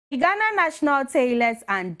The Ghana National Tailors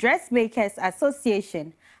and Dressmakers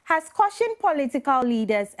Association has cautioned political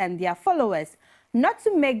leaders and their followers not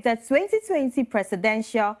to make the 2020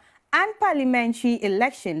 presidential and parliamentary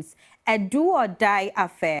elections a do-or-die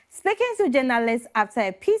affair. Speaking to journalists after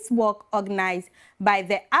a peace walk organized by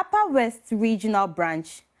the Upper West Regional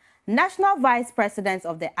Branch, National Vice President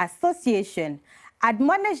of the association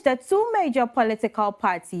admonished the two major political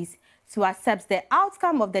parties to accept the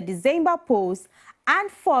outcome of the December polls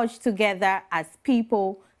and forge together as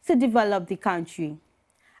people to develop the country.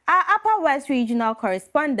 Our Upper West Regional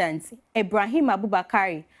correspondent, Ibrahim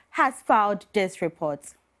Abubakari, has filed this report.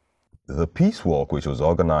 The Peace Walk, which was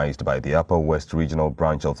organized by the Upper West Regional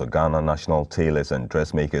Branch of the Ghana National Tailors and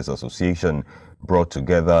Dressmakers Association, brought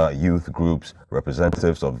together youth groups,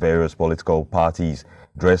 representatives of various political parties,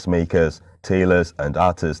 dressmakers, tailors and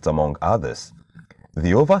artists, among others.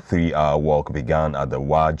 The over 3-hour walk began at the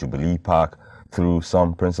Wa Jubilee Park through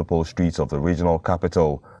some principal streets of the regional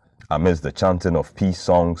capital, amidst the chanting of peace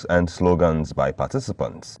songs and slogans by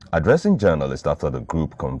participants. Addressing journalists after the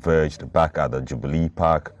group converged back at the Jubilee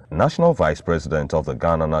Park, National Vice President of the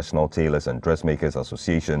Ghana National Tailors and Dressmakers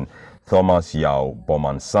Association, Thomas Yao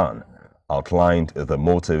Bomansan, outlined the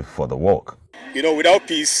motive for the walk. You know, without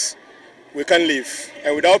peace, we can't live.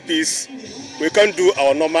 And without peace, we can't do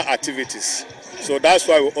our normal activities. So that's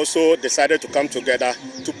why we also decided to come together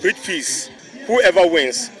to preach peace. Whoever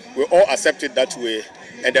wins, we all accept it that way,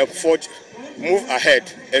 and then move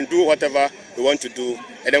ahead and do whatever we want to do,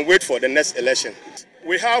 and then wait for the next election.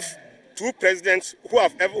 We have two presidents who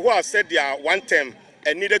have said they are one term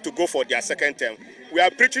and needed to go for their second term. We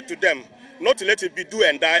are preaching to them not to let it be do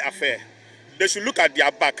and die affair. They should look at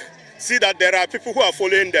their back, see that there are people who are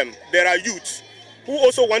following them. There are youths who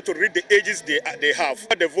also want to read the ages they have.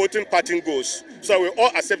 The voting pattern goes. So we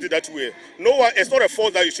all accept it that way. No one, it's not a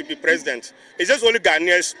fault that you should be president. It's just only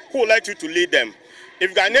Ghanaians who would like you to lead them.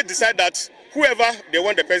 If Ghanaians decide that whoever they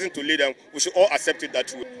want the president to lead them, we should all accept it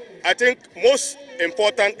that way. I think most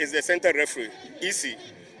important is the center referee, EC.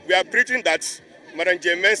 We are preaching that Madam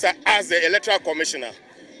J. Mensah as the electoral commissioner,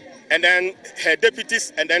 and then her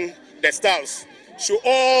deputies, and then the staffs should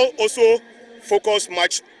all also focus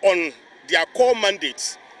much on their core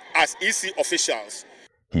mandates as EC officials.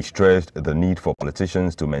 He stressed the need for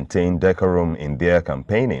politicians to maintain decorum in their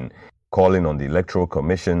campaigning, calling on the Electoral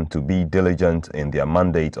Commission to be diligent in their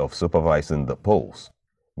mandate of supervising the polls.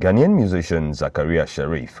 Ghanaian musician Zakaria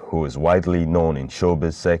Sharif, who is widely known in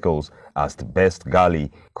showbiz circles as the best Gali,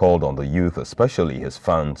 called on the youth, especially his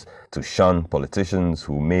fans, to shun politicians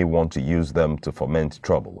who may want to use them to foment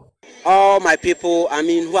trouble. All my people,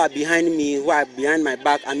 who are behind me, who are behind my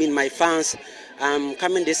back, my fans,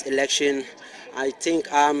 coming this election, I think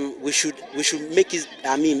we should make it,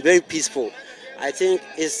 very peaceful. I think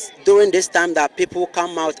it's during this time that people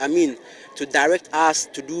come out, to direct us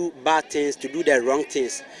to do bad things, to do the wrong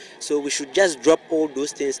things. So we should just drop all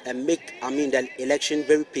those things and make, the election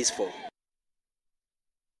very peaceful.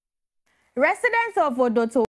 Residents of Odoto